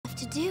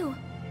to do.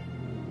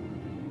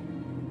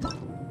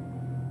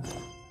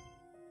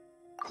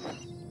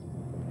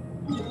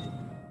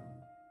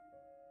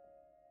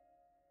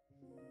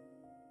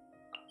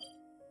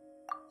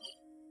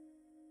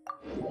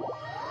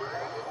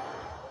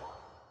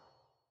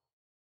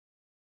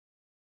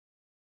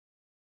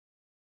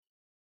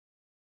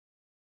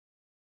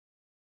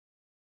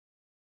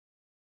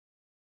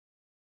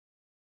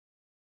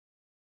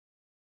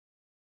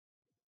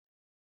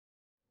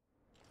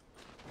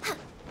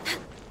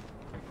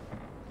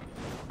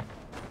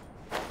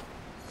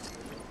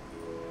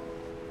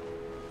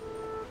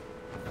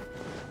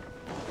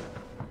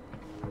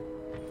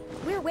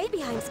 We're way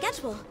behind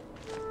schedule.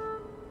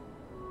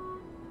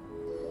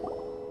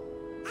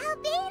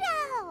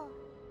 Albedo!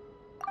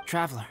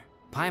 Traveler,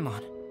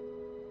 Paimon.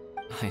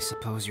 I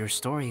suppose your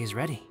story is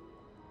ready.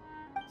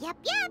 Yep.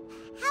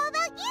 How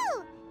about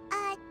you?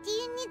 Do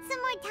you need some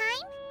more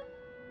time?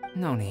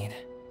 No need.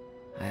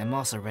 I am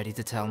also ready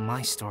to tell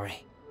my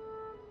story.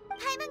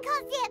 Paimon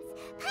calls dibs!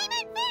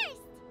 Paimon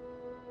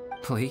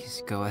first!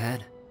 Please, go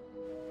ahead.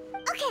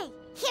 Okay,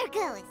 here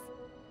goes.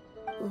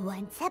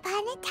 Once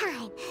upon a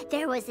time,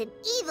 there was an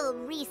evil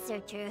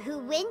researcher who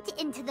went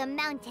into the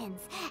mountains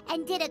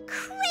and did a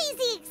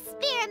crazy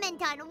experiment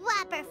on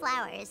whopper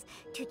flowers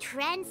to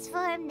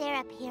transform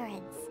their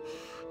appearance.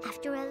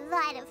 After a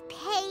lot of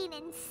pain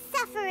and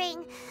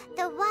suffering,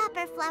 the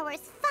whopper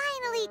flowers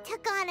finally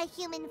took on a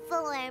human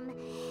form.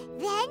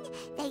 Then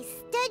they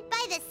stood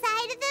by the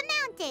side of the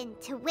mountain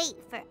to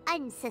wait for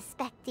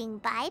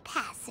unsuspecting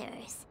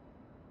bypassers.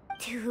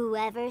 To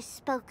whoever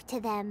spoke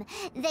to them,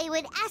 they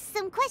would ask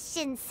them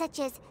questions such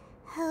as,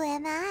 "Who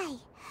am I?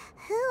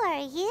 Who are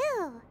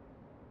you?"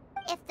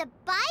 If the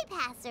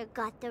bypasser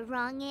got the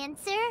wrong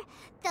answer,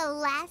 the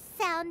last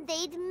sound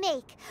they'd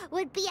make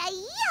would be a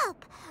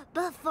yelp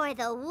before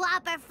the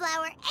whopper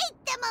flower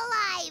ate them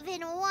alive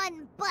in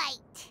one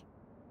bite.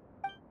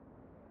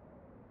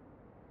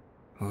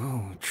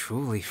 Ooh,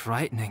 truly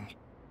frightening.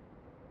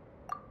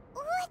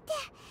 What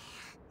the?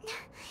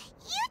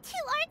 You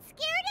two aren't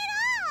scared at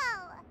all!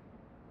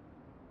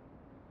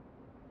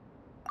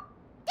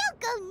 Don't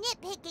go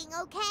nitpicking,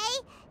 okay?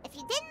 If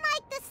you didn't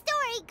like the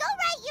story, go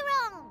write your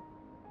own!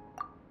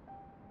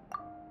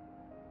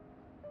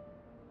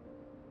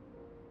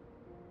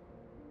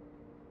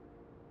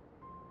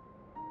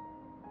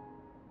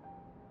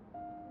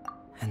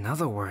 In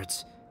other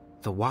words,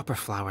 the whopper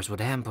flowers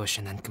would ambush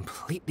and then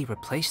completely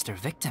replace their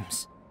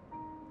victims.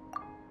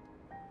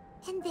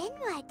 And then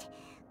what?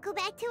 Go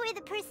back to where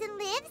the person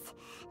lives?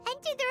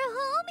 Enter their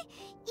home?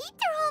 Eat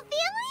their whole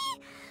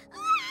family?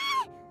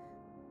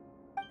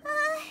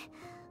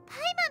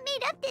 Paimon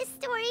made up this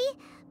story,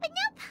 but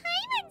now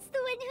Paimon's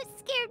the one who's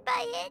scared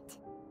by it.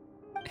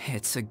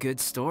 It's a good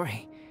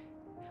story.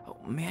 Oh,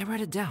 may I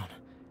write it down?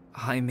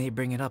 I may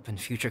bring it up in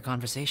future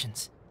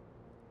conversations.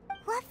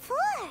 What for?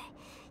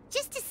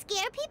 Just to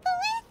scare people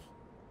with?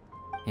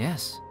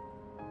 Yes.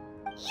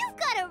 You've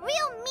got a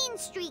real mean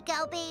streak,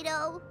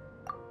 Albedo.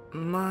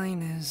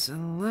 Mine is a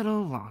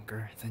little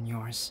longer than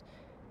yours.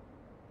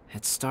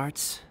 It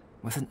starts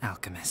with an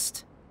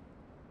alchemist.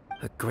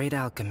 A great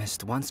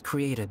alchemist once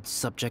created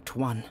Subject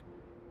 1.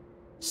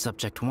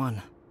 Subject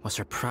 1 was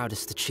her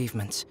proudest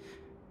achievement,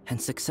 and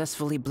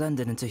successfully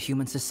blended into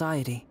human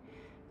society.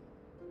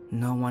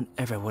 No one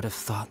ever would have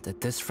thought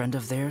that this friend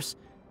of theirs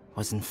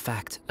was in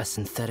fact a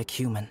synthetic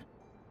human.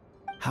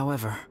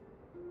 However,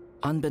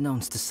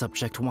 unbeknownst to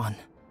Subject 1,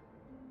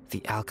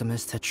 the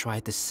alchemist had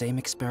tried the same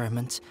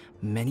experiment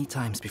many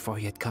times before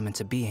he had come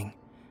into being.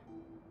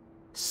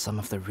 Some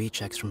of the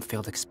rejects from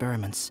failed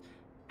experiments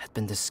had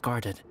been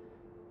discarded,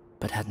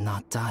 but had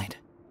not died.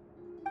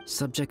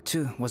 Subject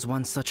 2 was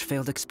one such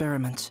failed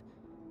experiment.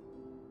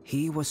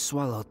 He was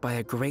swallowed by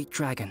a great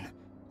dragon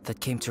that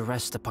came to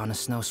rest upon a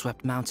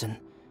snow-swept mountain.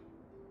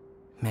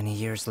 Many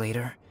years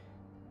later,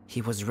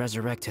 he was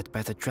resurrected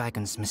by the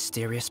dragon's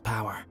mysterious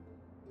power.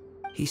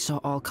 He saw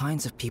all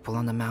kinds of people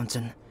on the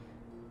mountain,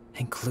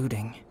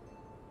 including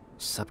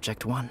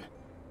Subject 1,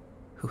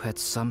 who had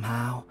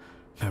somehow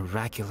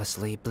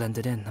miraculously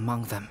blended in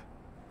among them.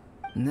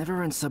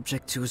 Never in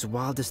Subject 2's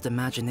wildest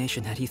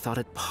imagination had he thought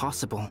it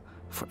possible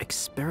for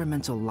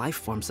experimental life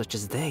forms such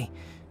as they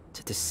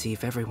to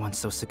deceive everyone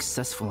so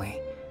successfully.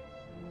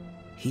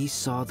 He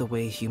saw the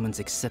way humans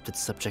accepted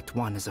Subject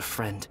 1 as a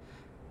friend,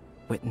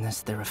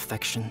 witnessed their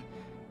affection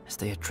as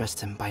they addressed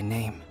him by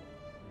name.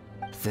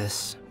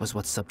 This was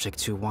what Subject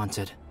 2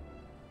 wanted.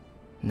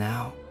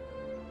 Now,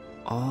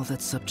 all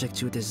that Subject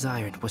 2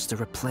 desired was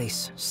to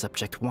replace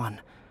Subject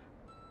 1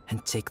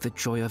 and take the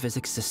joy of his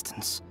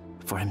existence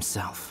for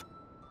himself.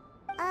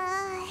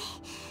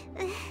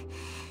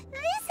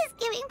 This is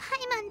giving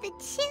Paimon the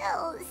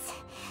chills.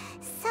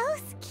 So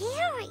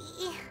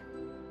scary.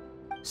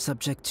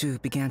 Subject 2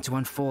 began to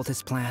unfold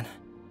his plan.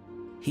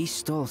 He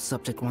stole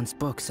Subject 1's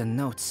books and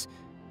notes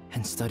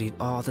and studied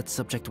all that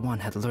Subject 1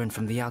 had learned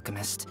from the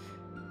alchemist.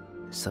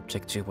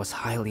 Subject 2 was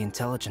highly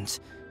intelligent,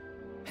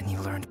 and he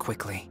learned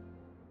quickly.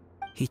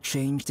 He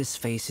changed his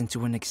face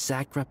into an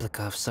exact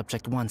replica of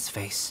Subject 1's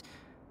face.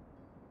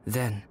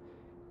 Then,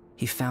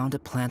 he found a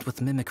plant with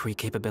mimicry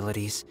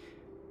capabilities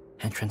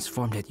and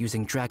transformed it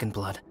using dragon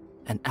blood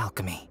and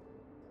alchemy.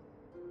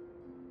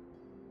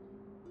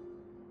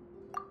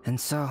 And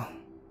so,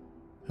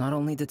 not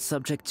only did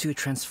Subject 2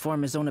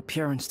 transform his own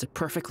appearance to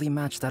perfectly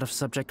match that of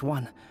Subject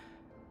 1,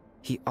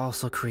 he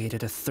also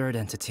created a third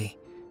entity,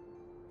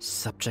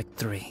 Subject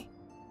 3.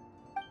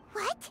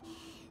 What?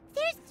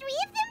 There's 3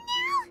 of them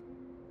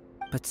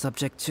now? But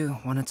Subject 2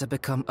 wanted to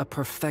become a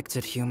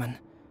perfected human.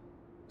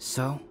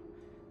 So,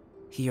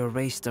 he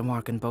erased a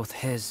mark on both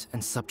his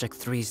and Subject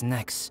 3's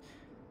necks,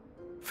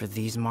 for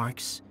these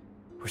marks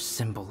were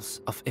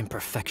symbols of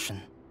imperfection.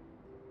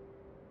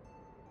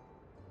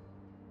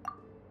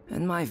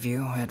 In my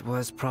view, it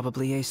was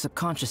probably a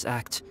subconscious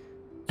act,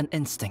 an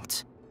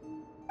instinct.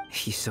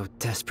 He so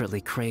desperately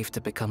craved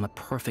to become a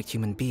perfect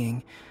human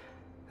being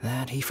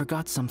that he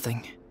forgot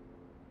something.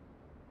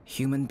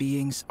 Human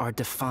beings are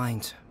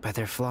defined by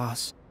their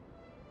flaws.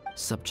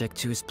 Subject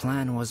 2's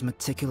plan was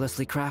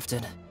meticulously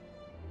crafted.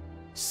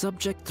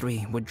 Subject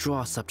 3 would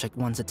draw Subject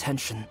 1's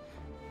attention.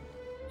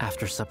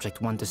 After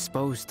Subject 1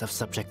 disposed of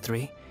Subject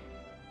 3,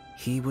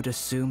 he would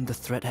assume the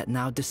threat had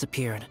now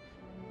disappeared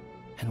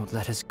and would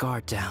let his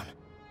guard down.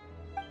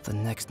 The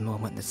next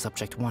moment that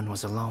Subject 1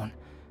 was alone,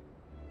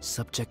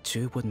 Subject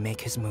 2 would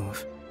make his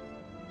move.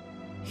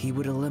 He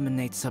would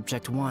eliminate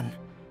Subject 1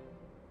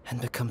 and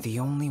become the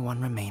only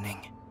one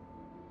remaining.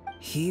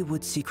 He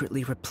would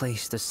secretly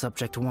replace the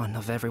Subject 1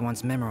 of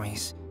everyone's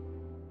memories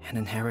and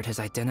inherit his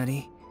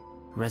identity,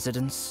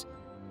 residence,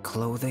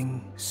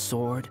 clothing,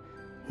 sword,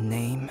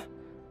 name,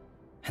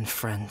 and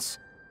friends.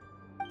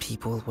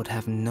 People would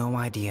have no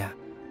idea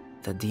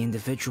that the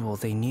individual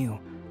they knew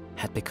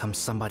had become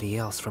somebody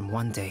else from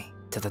one day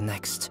to the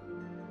next.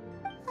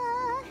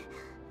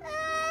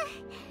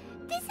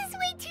 This is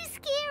way too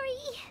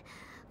scary.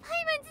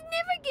 Paimon's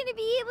never gonna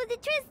be able to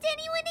trust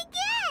anyone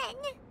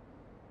again.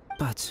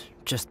 But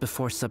just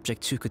before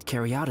Subject 2 could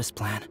carry out his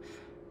plan,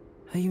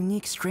 a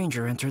unique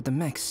stranger entered the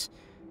mix.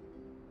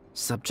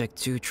 Subject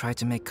 2 tried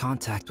to make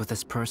contact with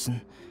this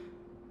person,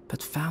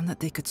 but found that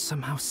they could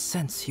somehow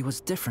sense he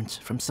was different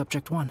from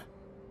Subject 1.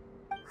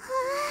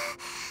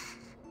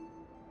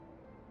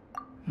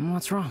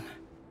 What's wrong?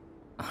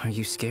 Are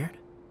you scared?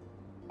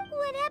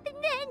 What happened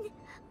then?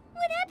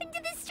 What happened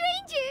to the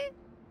stranger?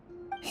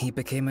 He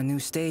became a new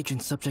stage in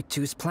Subject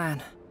 2's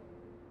plan.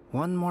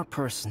 One more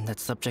person that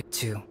Subject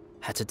 2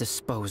 had to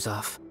dispose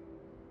of.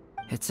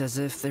 It's as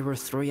if there were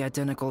 3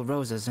 identical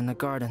roses in a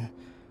garden.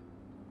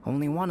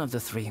 Only one of the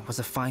 3 was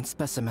a fine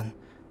specimen,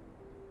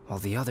 while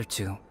the other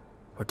 2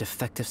 were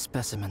defective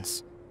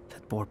specimens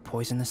that bore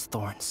poisonous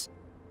thorns.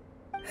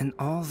 In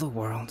all the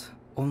world,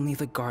 only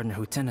the gardener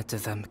who tended to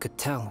them could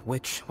tell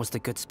which was the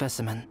good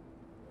specimen.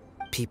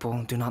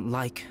 People do not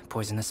like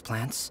poisonous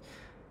plants.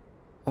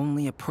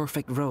 Only a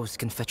perfect rose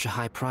can fetch a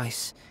high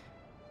price.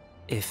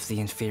 If the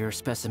inferior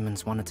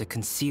specimens wanted to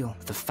conceal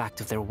the fact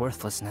of their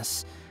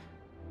worthlessness,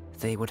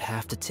 they would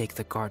have to take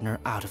the gardener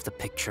out of the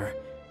picture,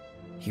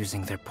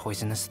 using their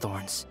poisonous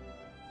thorns.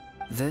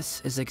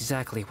 This is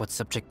exactly what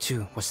Subject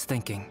 2 was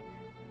thinking.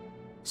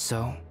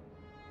 So,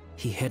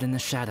 he hid in the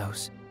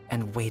shadows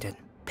and waited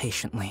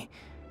patiently.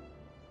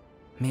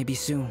 Maybe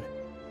soon,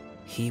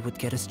 he would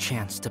get his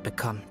chance to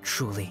become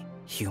truly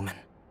human.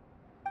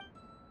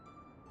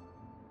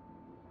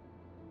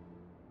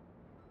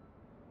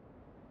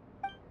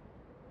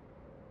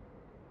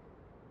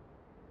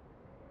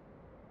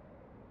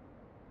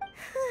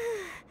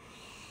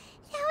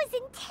 That was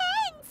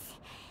intense!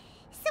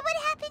 So what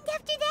happened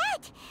after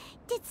that?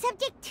 Did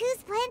Subject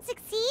 2's plan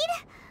succeed?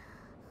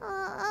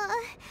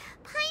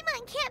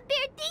 Paimon can't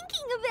bear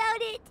thinking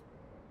about it!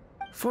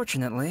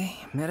 Fortunately,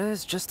 it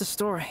is just a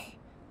story.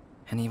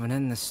 And even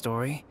in this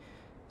story,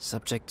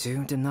 Subject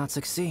 2 did not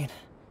succeed.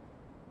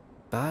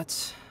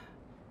 But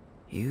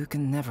you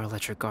can never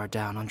let your guard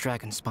down on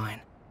Dragonspine.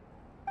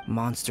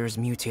 Monsters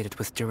mutated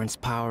with Durin's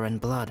power and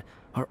blood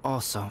are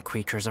also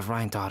creatures of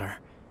Rhine-Daughter,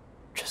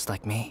 just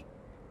like me.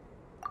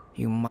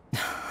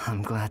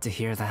 I'm glad to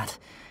hear that.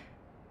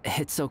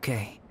 It's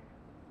okay.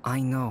 I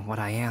know what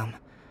I am.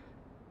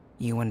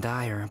 You and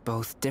I are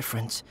both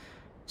different,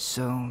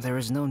 so there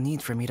is no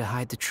need for me to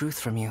hide the truth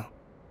from you.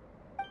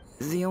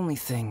 The only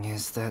thing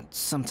is that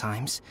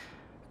sometimes,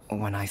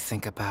 when I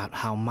think about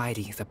how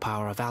mighty the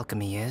power of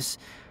alchemy is,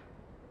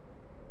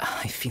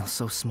 I feel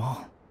so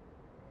small.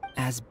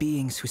 As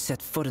beings who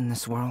set foot in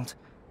this world,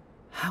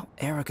 how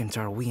arrogant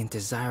are we in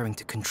desiring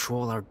to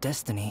control our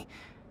destiny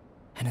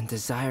and in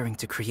desiring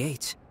to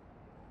create?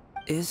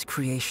 Is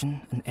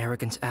creation an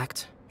arrogant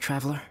act,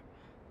 Traveler?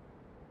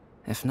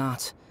 If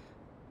not,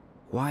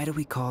 why do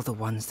we call the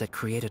ones that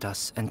created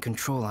us and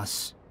control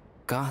us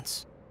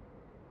gods?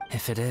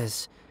 If it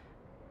is,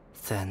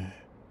 then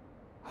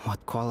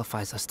what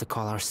qualifies us to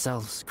call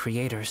ourselves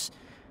creators?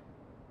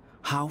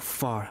 How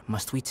far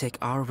must we take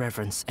our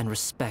reverence and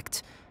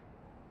respect,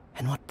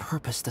 and what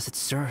purpose does it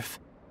serve?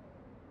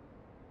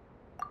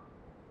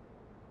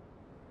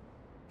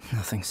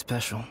 Nothing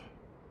special,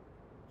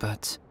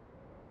 but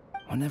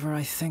whenever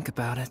I think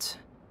about it,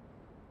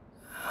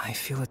 I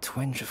feel a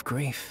twinge of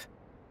grief.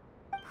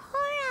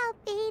 Poor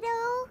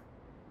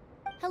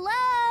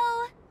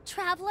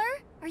Traveler.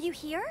 Are you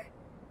here?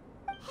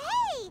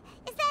 Hey,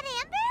 is that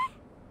Amber?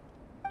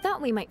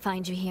 Thought we might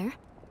find you here.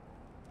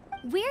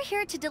 We're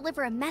here to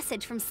deliver a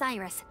message from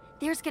Cyrus.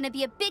 There's gonna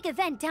be a big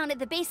event down at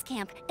the base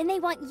camp, and they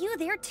want you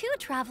there too,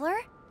 Traveler.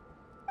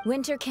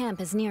 Winter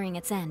camp is nearing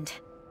its end.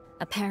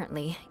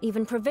 Apparently,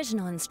 even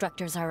provisional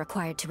instructors are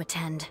required to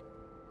attend.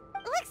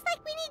 Looks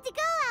like we need to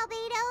go,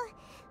 Albedo.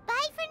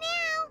 Bye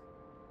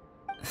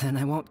for now. Then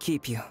I won't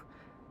keep you.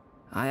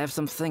 I have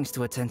some things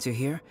to attend to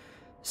here,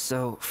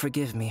 so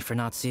forgive me for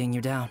not seeing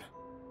you down.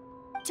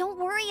 Don't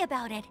worry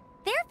about it.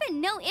 There have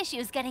been no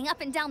issues getting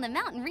up and down the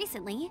mountain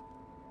recently.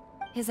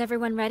 Is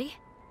everyone ready?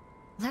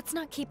 Let's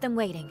not keep them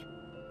waiting.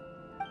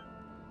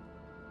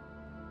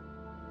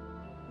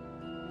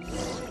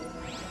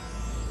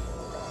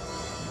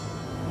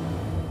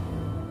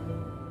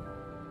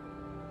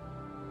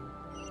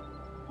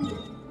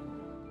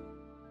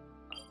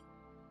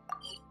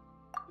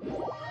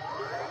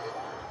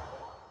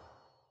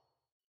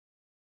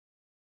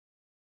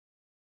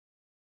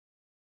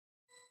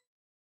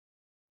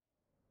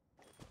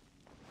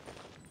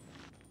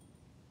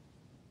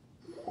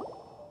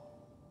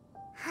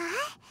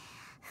 Huh?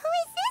 Who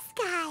is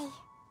this guy?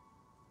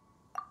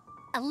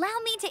 Allow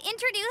me to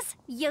introduce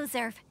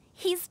Yozerv.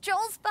 He's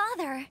Joel's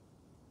father.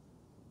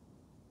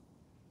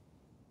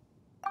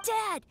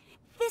 Dad,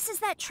 this is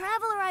that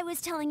traveler I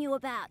was telling you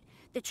about.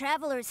 The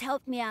traveler's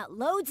helped me out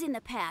loads in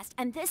the past,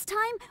 and this time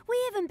we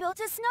even built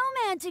a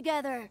snowman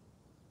together.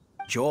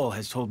 Joel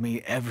has told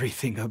me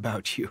everything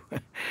about you.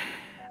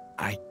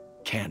 I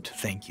can't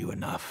thank you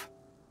enough.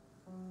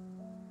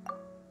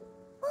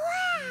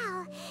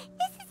 Wow,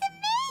 this is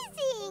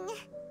amazing!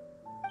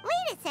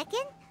 Wait a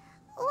second.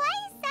 Why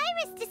is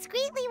Cyrus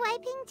discreetly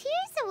wiping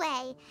tears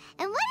away?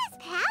 And what is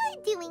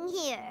Pallid doing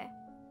here?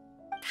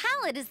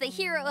 Pallid is the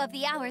hero of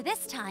the hour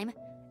this time.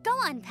 Go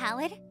on,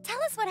 Pallid.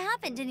 Tell us what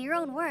happened in your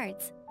own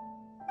words.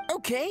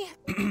 Okay.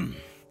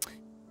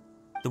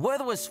 The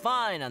weather was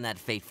fine on that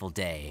fateful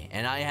day,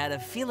 and I had a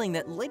feeling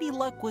that Lady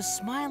Luck was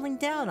smiling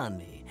down on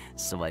me.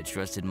 So I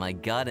trusted my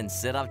gut and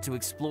set off to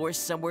explore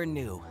somewhere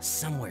new,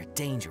 somewhere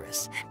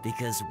dangerous.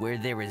 Because where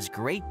there is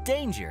great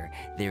danger,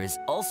 there is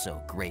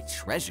also great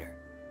treasure.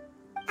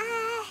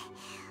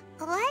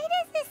 Why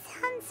does this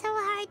sound so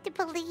hard to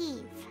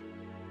believe?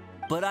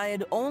 But I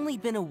had only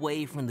been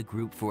away from the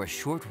group for a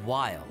short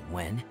while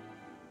when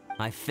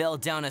I fell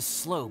down a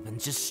slope and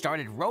just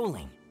started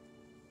rolling.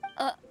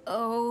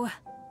 Uh-oh.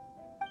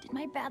 Did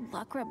my bad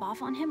luck rub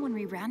off on him when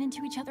we ran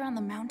into each other on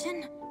the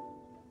mountain?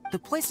 The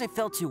place I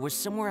fell to was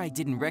somewhere I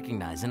didn't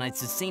recognize, and I'd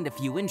sustained a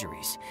few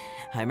injuries.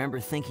 I remember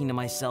thinking to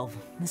myself,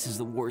 this is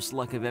the worst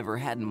luck I've ever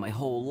had in my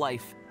whole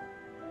life.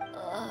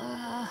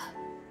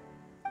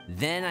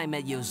 Then I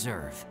met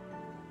Yozerv.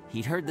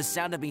 He'd heard the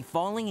sound of me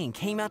falling and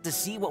came out to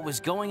see what was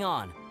going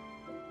on.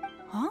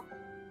 Huh?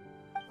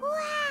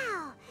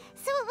 Wow,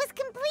 so it was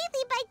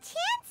completely by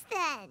chance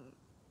then.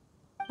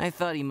 I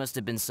thought he must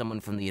have been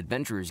someone from the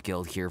Adventurers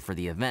Guild here for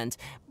the event,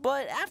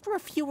 but after a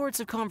few words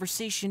of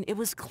conversation, it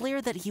was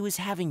clear that he was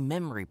having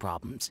memory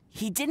problems.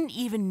 He didn't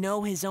even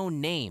know his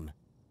own name.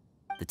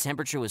 The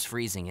temperature was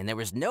freezing, and there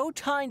was no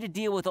time to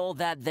deal with all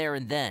that there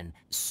and then,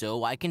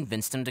 so I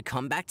convinced him to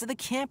come back to the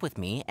camp with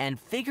me and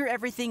figure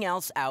everything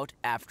else out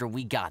after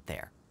we got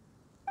there.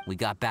 We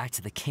got back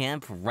to the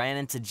camp, ran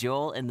into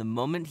Joel, and the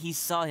moment he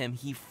saw him,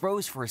 he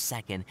froze for a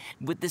second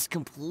with this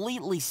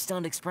completely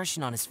stunned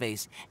expression on his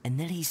face, and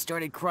then he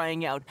started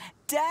crying out,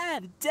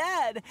 "Dad!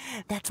 Dad!"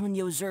 That's when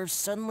Yozerv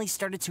suddenly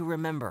started to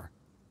remember.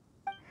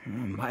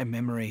 My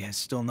memory has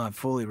still not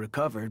fully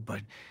recovered,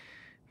 but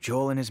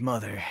Joel and his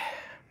mother,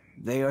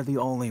 they are the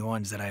only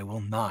ones that I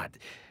will not,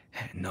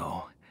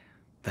 no,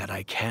 that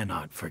I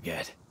cannot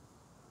forget.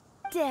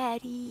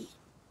 Daddy.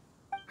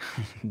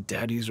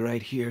 Daddy's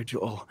right here,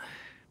 Joel.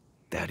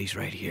 Daddy's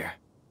right here.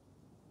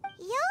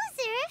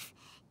 Yozerv,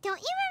 don't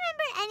you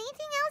remember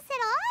anything else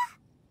at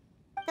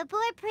all? The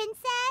poor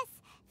princess,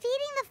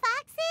 feeding the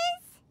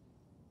foxes?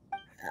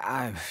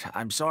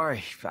 I'm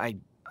sorry. I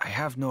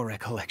have no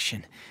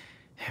recollection.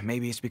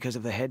 Maybe it's because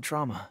of the head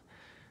trauma.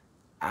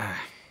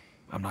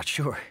 I'm not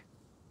sure.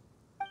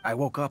 I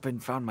woke up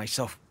and found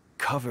myself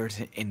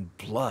covered in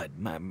blood.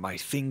 My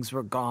things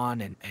were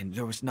gone, and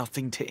there was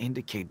nothing to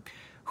indicate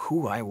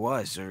who I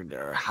was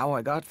or how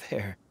I got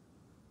there.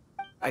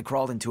 I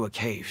crawled into a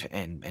cave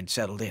and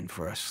settled in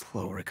for a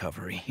slow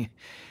recovery.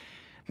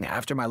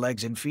 After my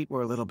legs and feet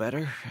were a little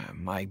better,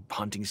 my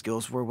hunting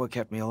skills were what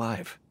kept me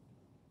alive.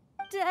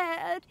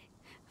 Dad,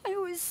 I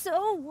was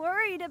so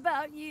worried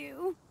about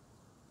you.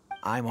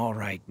 I'm all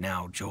right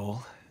now,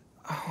 Joel.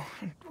 Oh,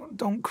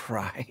 don't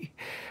cry.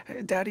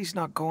 Daddy's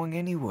not going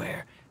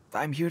anywhere.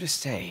 I'm here to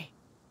stay.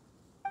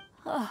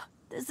 Oh,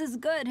 this is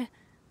good.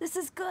 This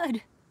is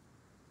good.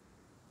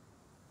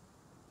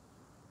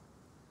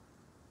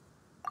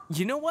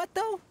 You know what,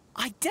 though?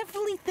 I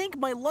definitely think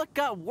my luck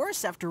got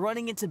worse after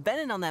running into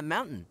Benon on that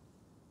mountain.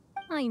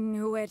 I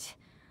knew it.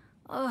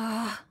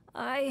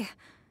 I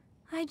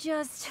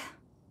just...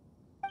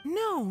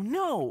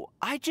 No,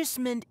 I just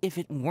meant if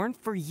it weren't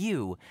for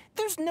you,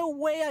 there's no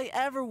way I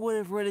ever would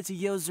have run into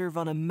Yozerv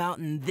on a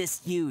mountain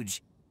this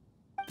huge.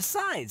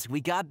 Besides,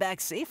 we got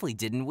back safely,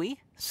 didn't we?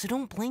 So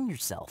don't blame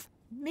yourself.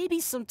 Maybe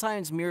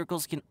sometimes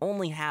miracles can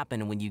only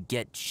happen when you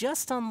get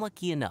just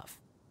unlucky enough.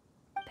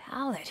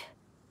 Pallid.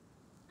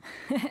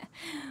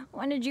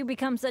 When did you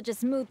become such a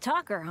smooth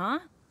talker, huh?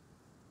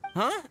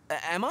 Huh?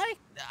 Am I?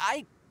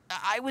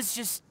 I was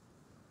just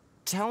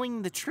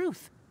telling the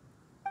truth.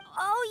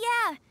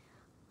 Oh, yeah.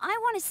 I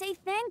want to say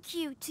thank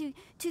you to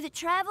the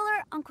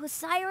Traveler, Uncle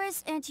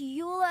Cyrus, Auntie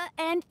Eula,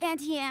 and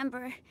Auntie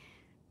Amber.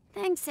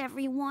 Thanks,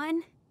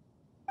 everyone.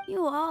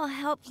 You all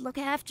helped look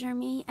after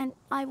me, and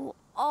I will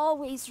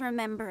always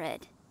remember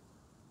it.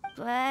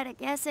 But I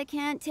guess I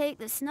can't take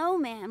the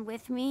snowman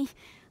with me,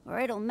 or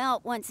it'll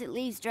melt once it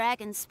leaves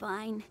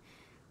Dragonspine.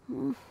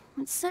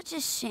 It's such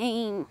a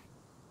shame.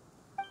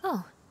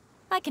 Oh,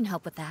 I can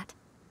help with that.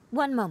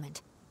 One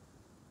moment.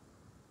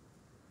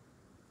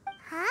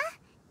 Huh?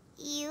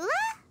 Eula?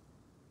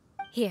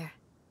 Here,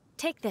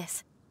 take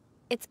this.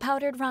 It's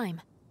powdered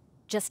rime.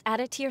 Just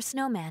add it to your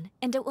snowman,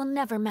 and it will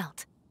never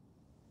melt.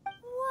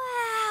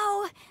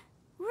 Wow!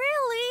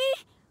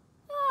 Really?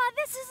 Oh,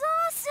 this is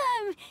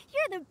awesome!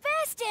 You're the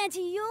best,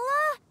 Auntie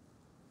Eula!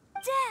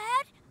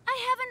 Dad, I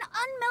have an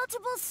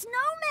unmeltable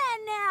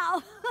snowman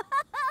now!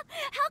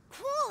 How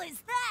cool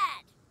is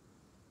that?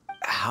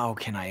 How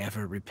can I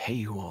ever repay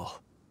you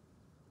all?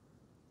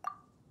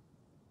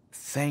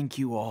 Thank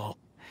you all.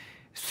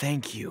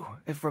 Thank you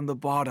from the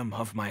bottom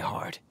of my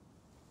heart.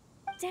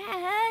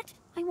 Dad,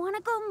 I want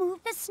to go move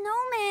the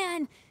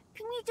snowman.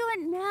 Can we do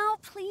it now,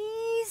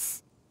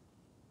 please?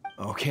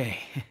 Okay.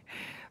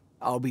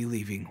 I'll be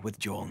leaving with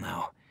Joel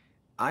now.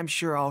 I'm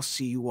sure I'll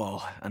see you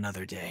all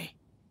another day.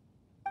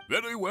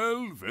 Very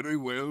well, very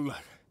well.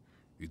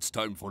 It's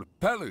time for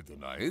Pallid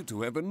and I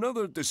to have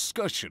another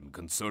discussion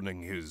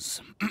concerning his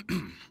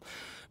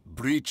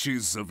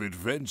breaches of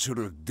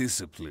adventurer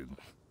discipline.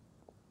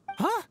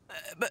 Huh?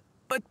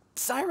 But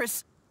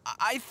Cyrus,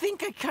 I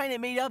think I kind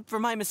of made up for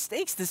my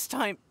mistakes this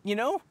time, you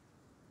know?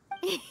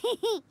 See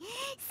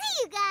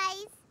you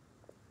guys!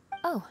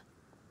 Oh,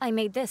 I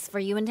made this for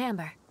you and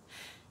Amber.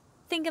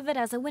 Think of it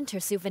as a winter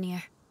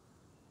souvenir.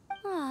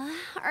 Aw,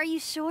 are you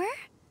sure?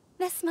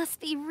 This must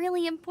be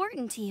really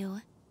important to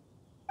you.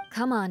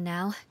 Come on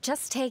now,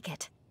 just take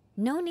it.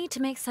 No need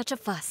to make such a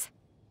fuss.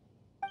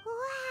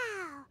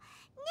 Wow!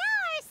 Now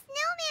our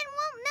snowman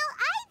won't melt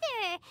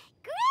either!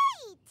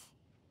 Great!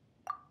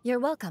 You're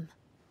welcome.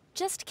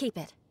 Just keep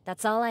it.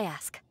 That's all I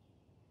ask.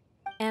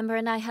 Amber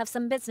and I have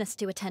some business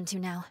to attend to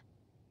now.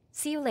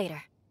 See you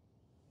later.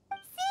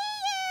 See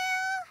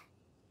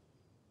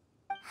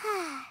you!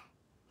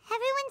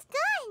 Everyone's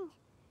gone.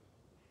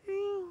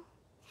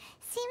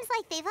 Seems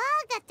like they've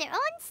all got their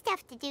own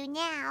stuff to do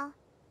now.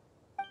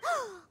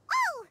 Oh!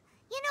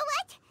 You know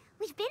what?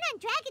 We've been on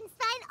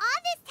Dragonspine all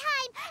this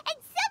time, and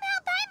somehow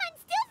Paimon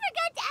still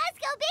forgot to ask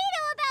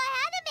Albedo about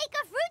how to make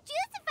a fruit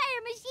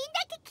juicifier machine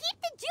that could keep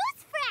the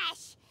juice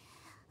fresh.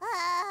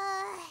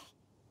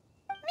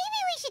 Maybe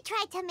we should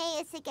try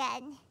Timaeus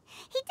again.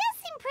 He does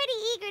seem pretty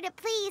eager to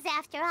please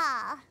after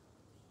all.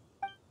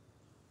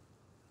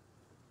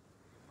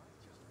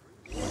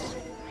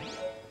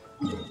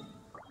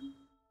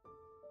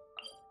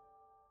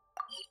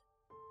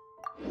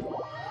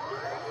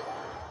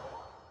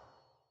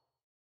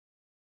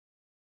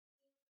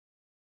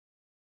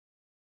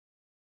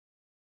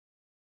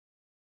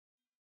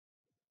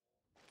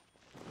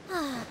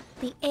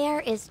 The air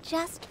is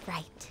just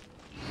right.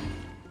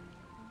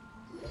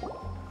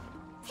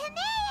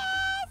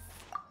 Timaeus!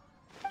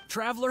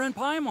 Traveler and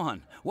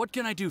Paimon, what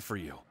can I do for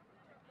you?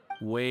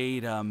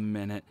 Wait a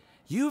minute.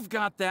 You've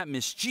got that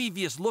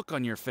mischievous look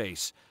on your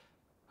face.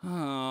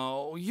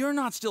 Oh, you're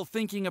not still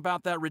thinking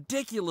about that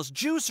ridiculous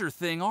juicer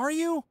thing, are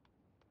you?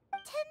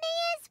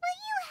 Timaeus, will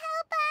you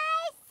help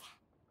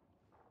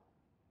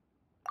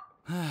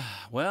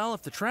us? Well,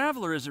 if the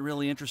Traveler isn't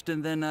really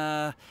interested, then,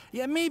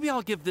 yeah, maybe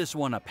I'll give this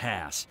one a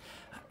pass.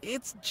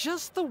 It's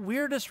just the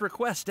weirdest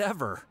request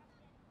ever.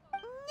 No,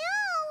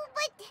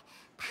 but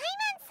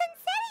Paimon's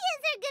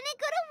Sunsettias are gonna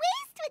go to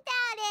waste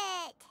without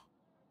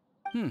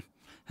it.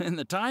 And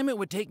the time it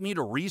would take me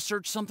to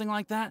research something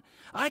like that,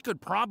 I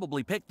could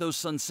probably pick those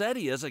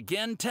Sunsettias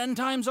again 10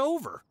 times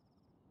over.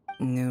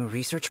 New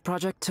research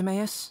project,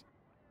 Timaeus?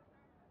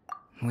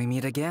 We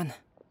meet again.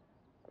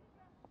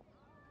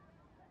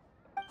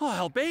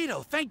 Oh,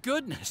 Albedo, thank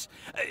goodness.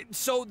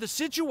 So the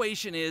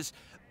situation is,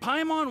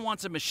 Paimon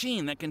wants a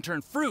machine that can turn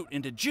fruit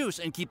into juice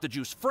and keep the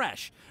juice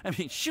fresh. I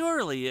mean,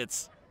 surely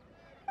it's...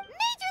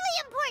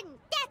 Majorly important,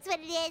 that's what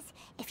it is.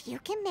 If you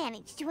can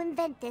manage to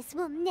invent this,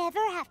 we'll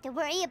never have to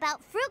worry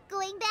about fruit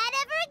going bad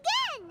ever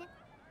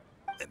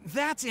again.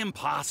 That's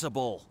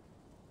impossible.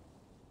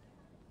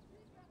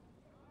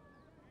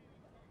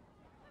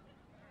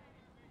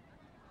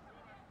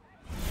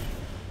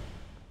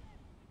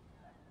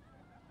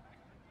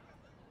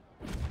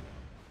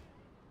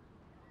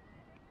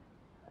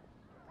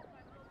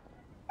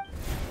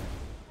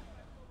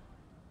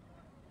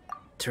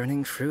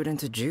 Turning fruit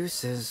into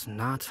juice is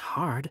not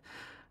hard.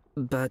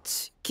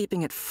 But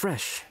keeping it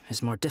fresh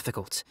is more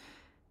difficult.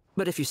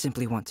 But if you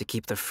simply want to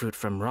keep the fruit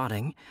from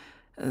rotting,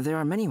 there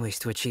are many ways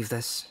to achieve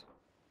this.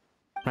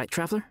 Right,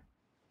 Traveler?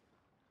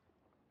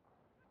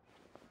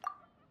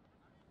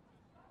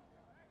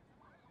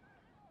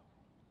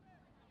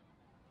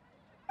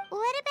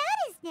 What about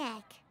his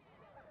neck?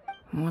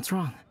 What's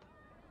wrong?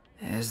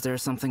 Is there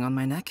something on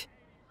my neck?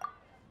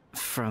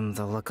 From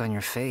the look on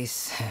your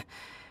face,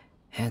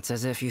 it's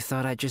as if you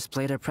thought I just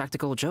played a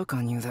practical joke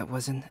on you that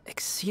was in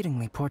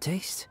exceedingly poor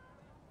taste.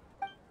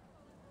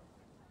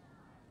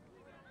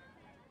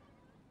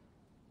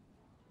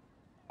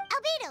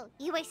 Albedo,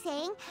 you were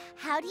saying,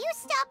 how do you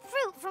stop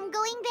fruit from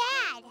going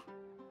bad?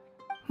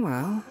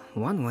 Well,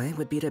 one way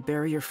would be to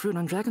bury your fruit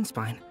on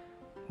Dragonspine,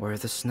 where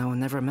the snow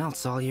never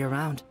melts all year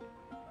round.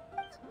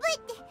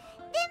 But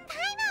then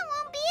Paimon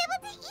won't be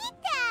able to eat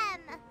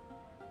them!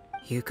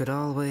 You could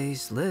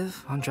always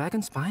live on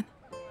Dragonspine.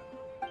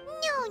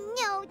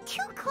 No,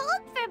 too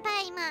cold for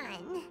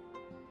Paimon.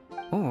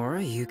 Or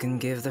you can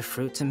give the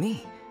fruit to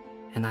me,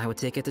 and I would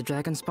take it to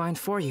Dragonspine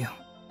for you.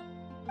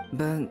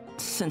 But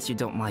since you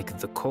don't like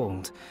the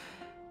cold,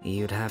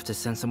 you'd have to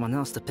send someone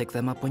else to pick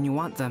them up when you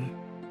want them.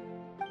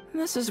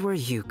 This is where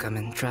you come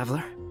in,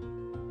 Traveler.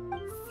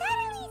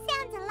 Suddenly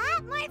sounds a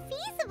lot more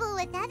feasible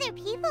with other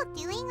people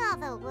doing all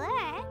the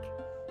work.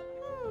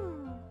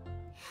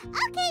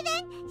 Okay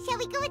then, shall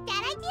we go with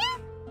that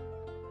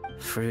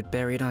idea? Fruit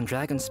buried on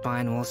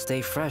Dragonspine will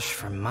stay fresh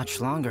for much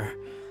longer.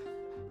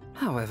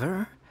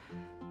 However,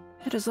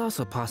 it is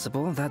also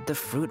possible that the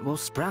fruit will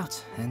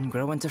sprout and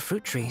grow into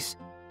fruit trees.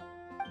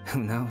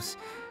 Who knows?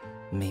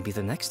 Maybe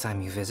the next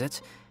time you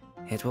visit,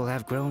 it will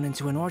have grown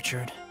into an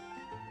orchard.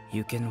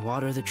 You can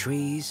water the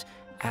trees,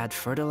 add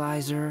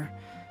fertilizer,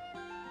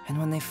 and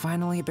when they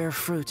finally bear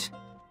fruit,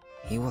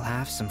 you will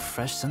have some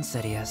fresh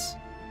Sunsettias.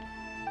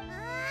 No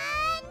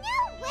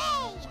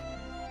way!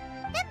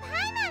 Then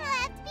Paimon will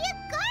have to be a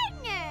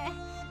gardener!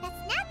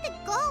 That's not the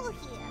goal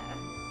here.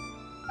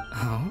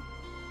 Oh?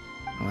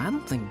 Well, I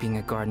don't think being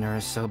a gardener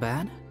is so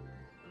bad.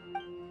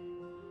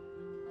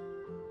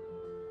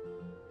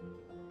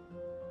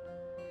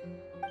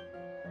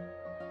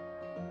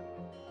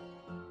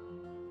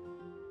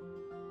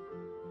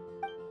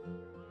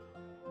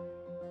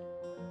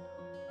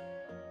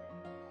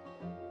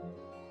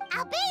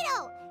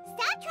 Albedo!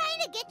 Stop trying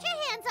to get your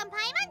hands on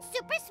Paimon's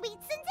super sweet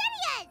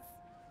Sunsettias!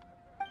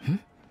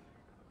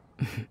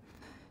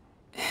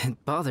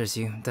 It bothers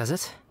you, does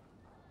it?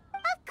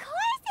 Of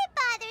course it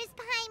bothers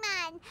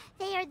Paimon!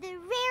 They are the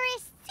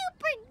rarest,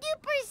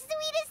 super-duper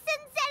sweetest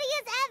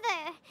Sunsettias ever!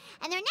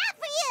 And they're not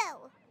for you!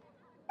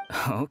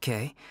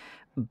 Okay,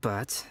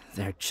 but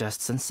they're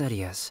just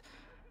Sunsettias.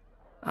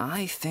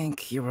 I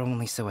think you're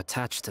only so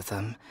attached to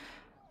them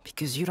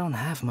because you don't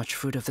have much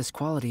fruit of this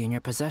quality in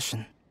your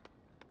possession.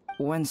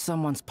 When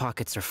someone's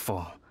pockets are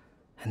full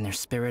and their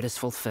spirit is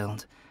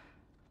fulfilled,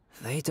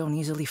 they don't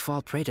easily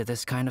fall prey to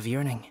this kind of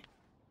yearning.